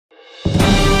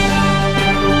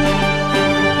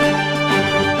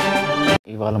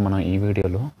ఇవాళ మనం ఈ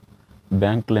వీడియోలో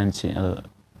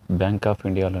బ్యాంక్ ఆఫ్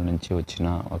ఇండియాలో నుంచి వచ్చిన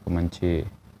ఒక మంచి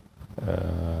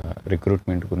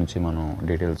రిక్రూట్మెంట్ గురించి మనం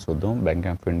డీటెయిల్స్ చూద్దాం. Bank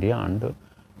of India and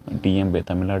TMB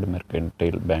Tamil Nadu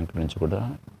mercantile bank నుంచి కూడా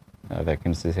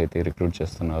వేకెన్సీస్ అయితే రిక్రూట్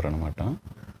చేస్తున్నారు అనమాట.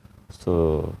 సో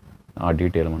ఆ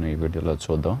డీటెయిల్ మనం ఈ వీడియోలో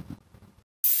చూద్దాం.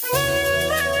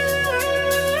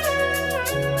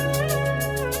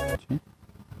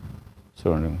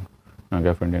 చూడండి, బ్యాంక్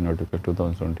ఆఫ్ ఇండియా నోటిఫికేషన్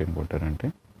 2017 కొట్టారంటే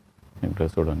ఇక్కడ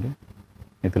చూడండి,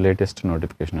 ఇది లేటెస్ట్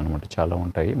నోటిఫికేషన్ అనమాట. చాలా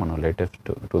ఉంటాయి, మనం లేటెస్ట్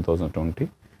 2020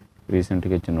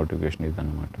 రీసెంట్గా ఇచ్చిన నోటిఫికేషన్ ఇది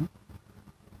అనమాట.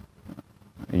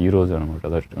 ఈరోజు అనమాట,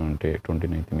 అంటే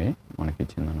 29th May మనకి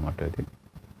ఇచ్చిందనమాట ఇది.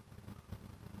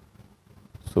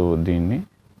 సో దీన్ని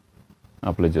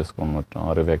అప్లై చేసుకోమన్నమాట.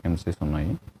 6 వేకెన్సీస్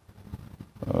ఉన్నాయి.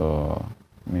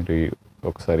 మీరు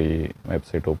ఒకసారి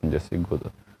వెబ్సైట్ ఓపెన్ చేసి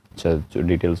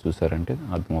డీటెయిల్స్ చూసారంటే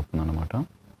అర్థమవుతుంది అనమాట.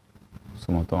 సో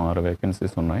మొత్తం 6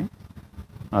 వేకెన్సీస్ ఉన్నాయి.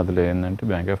 అందులో ఏంటంటే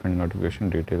bank of India notification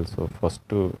details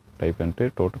first type అంటే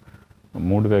టోటల్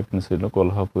 3 వేకెన్సీలో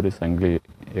కొల్హాపూరి సంగ్లీ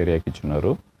ఏరియాకి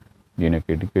ఇచ్చినారు. దీని యొక్క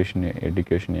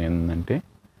ఎడ్యుకేషన్ ఏంటంటే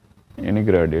any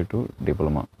graduate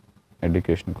diploma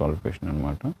education qualification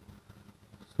అనమాట.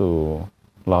 సో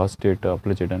లాస్ట్ డేట్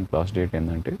అప్లై చేయడానికి లాస్ట్ డేట్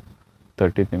ఏంటంటే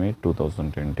 30th May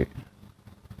 2020.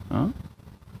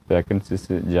 Vacancies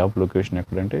job location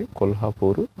ఎక్కడంటే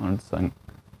కొల్హాపూర్ అండ్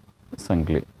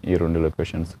సంగ్లీ, ఈ 2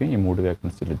 లొకేషన్స్కి ఈ 3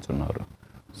 వేకెన్సీలు ఇచ్చున్నారు.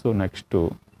 సో నెక్స్ట్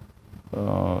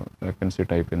వేకెన్సీ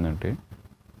టైప్ ఏంటంటే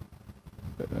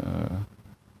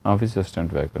ఆఫీస్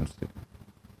అసిస్టెంట్ వేకెన్సీ.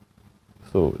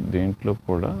 సో దీంట్లో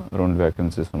కూడా 2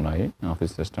 వేకెన్సీస్ ఉన్నాయి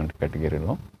ఆఫీస్ అసిస్టెంట్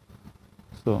కేటగిరీలో.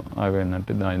 సో అవి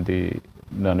ఏంటంటే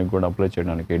దానికి కూడా అప్లై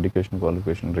చేయడానికి ఎడ్యుకేషన్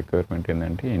క్వాలిఫికేషన్ రిక్వైర్మెంట్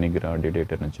ఏంటంటే ఎనీ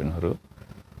గ్రాడ్యుయేట్ అని ఇచ్చినారు.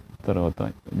 తర్వాత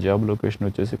జాబ్ లొకేషన్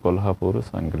వచ్చేసి Kolhapur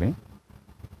Sangli.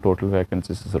 Total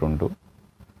vacancies 2.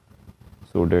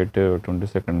 So date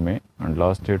 22nd May and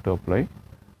last date apply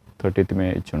 30th May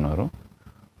ఇచ్చున్నారు.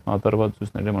 ఆ తర్వాత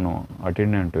చూసినట్టే మనం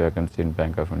attendant vacancy in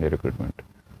bank of India recruitment.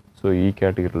 So ఈ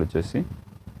కేటగిరీలో వచ్చేసి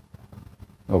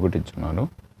 1 ఇచ్చున్నారు.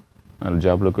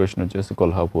 జాబ్ లొకేషన్ వచ్చేసి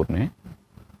కొల్హాపూర్ని.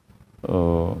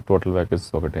 టోటల్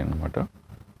వేకెన్సీస్ 1 అనమాట.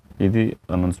 ఇది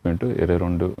అనౌన్స్మెంట్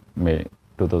 22 May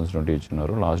 2020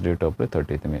 ఇచ్చున్నారు. Last date apply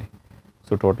 30th May.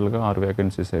 So టోటల్గా 6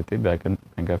 వేకెన్సీస్ అయితే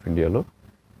బ్యాంక్ ఆఫ్ ఇండియాలో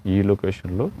ఈ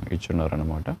లొకేషన్లో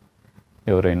ఇచ్చున్నారనమాట.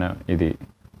 ఎవరైనా ఇది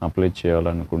అప్లై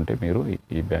చేయాలనుకుంటే మీరు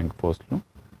ఈ బ్యాంక్ పోస్ట్ను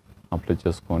అప్లై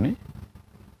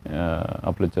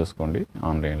చేసుకోండి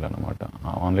ఆన్లైన్లో అనమాట.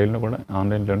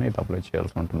 ఆన్లైన్లోనే ఇది అప్లై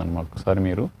చేయాల్సి ఉంటుంది అనమాట. ఒకసారి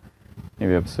మీరు ఈ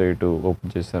వెబ్సైట్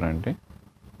ఓపెన్ చేశారంటే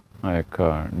ఆ యొక్క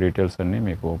డీటెయిల్స్ అన్నీ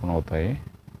మీకు ఓపెన్ అవుతాయి.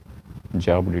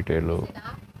 జాబ్ డీటెయిల్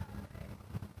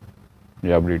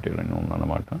అని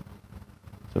ఉందన్నమాట.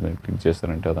 సో మీరు క్లిక్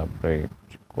చేస్తారంటే అది అప్లై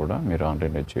కూడా మీరు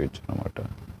ఆన్లైన్లో చేయొచ్చు అనమాట.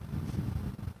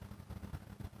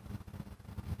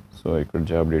 సో ఇక్కడ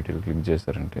జాబ్ డీటెయిల్ క్లిక్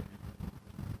చేశారంటే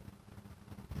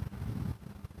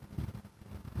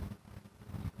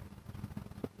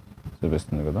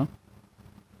చూపిస్తుంది కదా.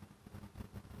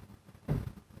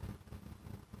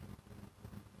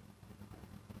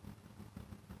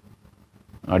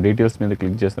 ఆ డీటెయిల్స్ మీద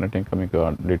క్లిక్ చేస్తారంటే ఇంకా మీకు ఆ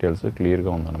డీటెయిల్స్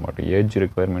క్లియర్గా ఉందన్నమాట. ఏజ్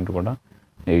రిక్వైర్మెంట్ కూడా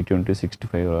 18 to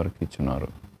 65 వరకు ఇచ్చున్నారు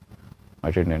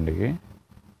అటెండెంట్కి.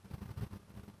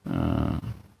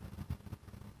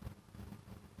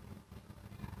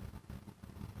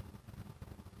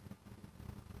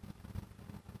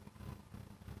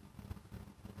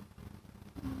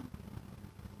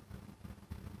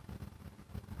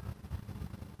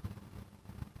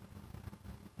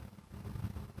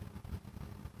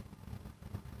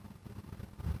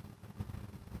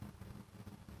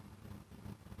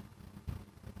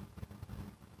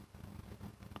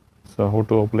 సో హౌ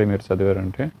టు అప్లై మీరు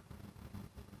చదివారంటే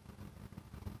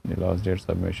the last date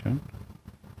submission.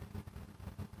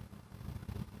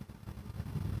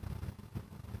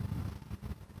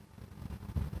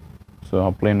 So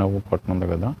apply నవ్వు బటన్ ఉంది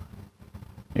కదా,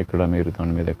 ఇక్కడ మీరు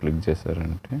దాని మీద క్లిక్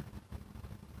చేశారంటే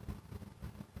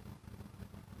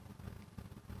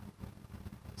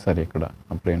సరే, ఇక్కడ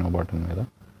అప్లై నవ్వు బటన్ మీద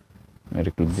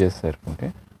మీరు క్లిక్ చేశారంటే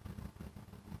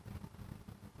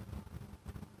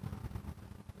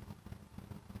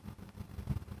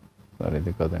సరే,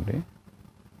 ఇది కదండి.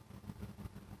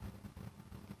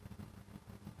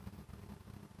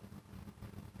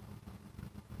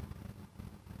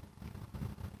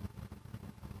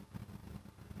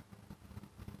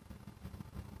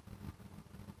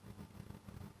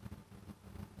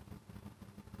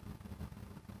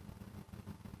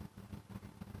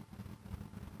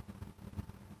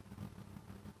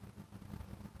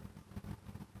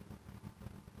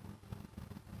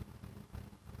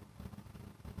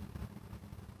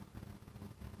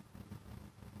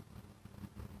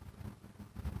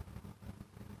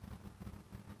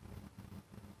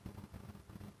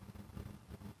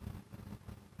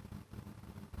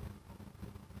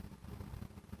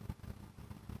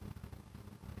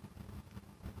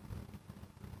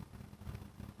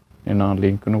 నేను ఆ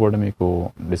లింక్ను కూడా మీకు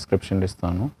డిస్క్రిప్షన్లో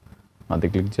ఇస్తాను. అది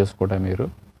క్లిక్ చేసి కూడా మీరు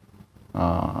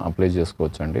అప్లై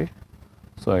చేసుకోవచ్చండి.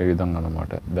 సో ఈ విధంగా అన్నమాట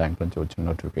బ్యాంక్ నుంచి వచ్చిన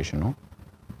నోటిఫికేషను.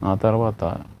 ఆ తర్వాత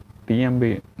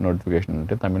టీఎంబీ నోటిఫికేషన్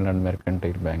అంటే తమిళనాడు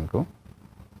మెర్కంటైల్ బ్యాంకు.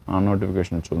 ఆ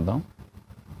నోటిఫికేషన్ చూద్దాం.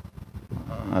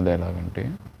 అది ఎలాగంటే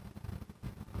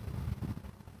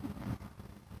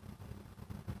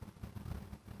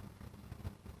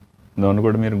దాన్ని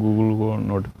కూడా మీరు గూగుల్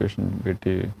నోటిఫికేషన్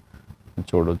పెట్టి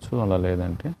చూడవచ్చు. అలా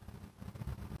లేదంటే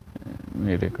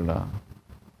మీరు ఇక్కడ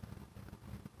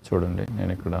చూడండి,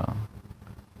 నేను ఇక్కడ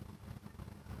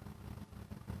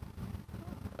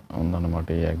ఉందన్నమాట,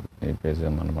 ఈ పేజ్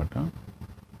ఉందన్నమాట.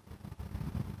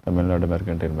 తమిళనాడు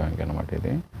మెర్కంటైల్ బ్యాంక్ అన్నమాట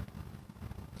ఇది.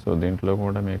 సో దీంట్లో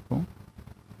కూడా మీకు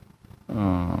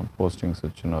పోస్టింగ్స్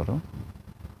ఇచ్చినారు.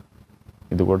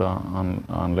 ఇది కూడా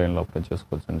ఆన్లైన్లో అప్లై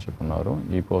చేసుకోవచ్చు అని చెప్పున్నారు.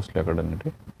 ఈ పోస్టులు ఎక్కడంటే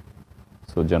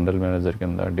సో జనరల్ మేనేజర్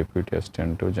కింద డిప్యూటీ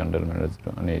అసిస్టెంట్, జనరల్ మేనేజర్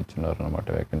అని ఇచ్చినారు అన్నమాట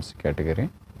వేకెన్సీ కేటగిరీ.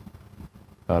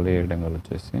 ఖాళీ ఏడంగలు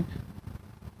వచ్చేసి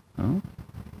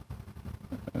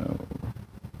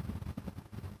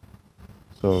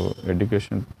సో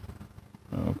ఎడ్యుకేషన్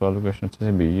క్వాలిఫికేషన్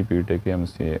వచ్చేసి బీఈ, బీటెక్,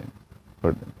 ఎంసీఏ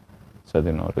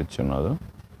చదివిన వారు ఇచ్చున్నారు.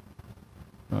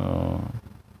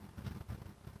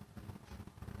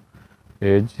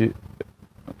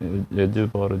 ఏజ్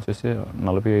పవర్ వచ్చేసి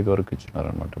 45 వరకు ఇచ్చినారు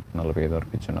అనమాట. 45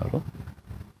 వరకు ఇచ్చినారు.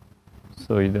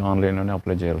 సో ఇది ఆన్లైన్లోనే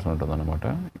అప్లై చేయాల్సి ఉంటుంది అనమాట.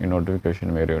 ఈ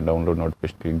నోటిఫికేషన్ మీరు డౌన్లోడ్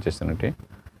నోటిఫికేషన్ క్లిక్ చేసినట్టే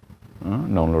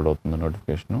డౌన్లోడ్ అవుతుంది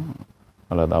నోటిఫికేషను.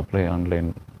 అలా అప్లై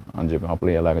ఆన్లైన్ అని చెప్పి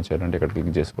అప్లై ఎలాగ చేయాలంటే ఇక్కడ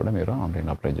క్లిక్ చేసి కూడా మీరు ఆన్లైన్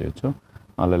అప్లై చేయొచ్చు.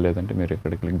 అలా లేదంటే మీరు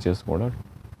ఇక్కడ క్లిక్ చేసి కూడా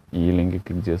ఈ లింక్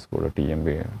క్లిక్ చేసి కూడా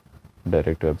TMB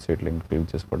direct website link click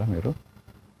చేసి కూడా మీరు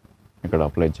ఇక్కడ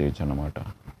అప్లై చేయొచ్చు అన్నమాట.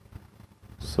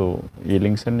 సో ఈ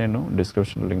లింక్స్ అని నేను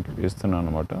డిస్క్రిప్షన్ లింక్ ఇస్తున్నాను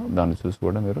అనమాట. దాన్ని చూసి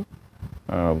కూడా మీరు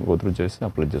గోత్రు చేసి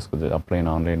అప్లై చేసుకోవచ్చు. అప్లై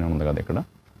ఆన్లైన్ ఉంది కదా ఇక్కడ,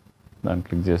 దాన్ని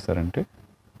క్లిక్ చేస్తారంటే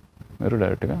మీరు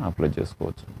డైరెక్ట్గా అప్లై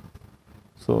చేసుకోవచ్చు.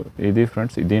 సో ఇది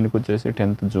ఫ్రెండ్స్, దీనికి వచ్చేసి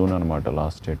 10th జూన్ అనమాట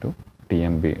last date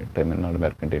TMB Tamil Nadu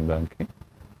mercantile బ్యాంక్కి.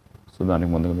 సో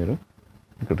దానికి ముందుగా మీరు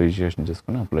ఇక్కడ రిజిస్ట్రేషన్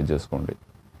చేసుకొని అప్లై చేసుకోండి.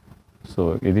 సో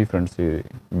ఇది ఫ్రెండ్స్ ఈ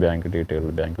బ్యాంక్ డీటెయిల్,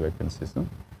 బ్యాంక్ వేకెన్సీస్.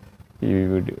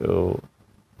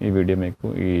 ఈ వీడియో మీకు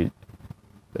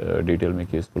డీటెయిల్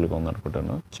మీకు యూస్ఫుల్గా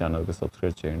ఉందనుకుంటాను. ఛానల్కి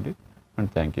సబ్స్క్రైబ్ చేయండి. And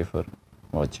thank you for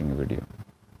watching video.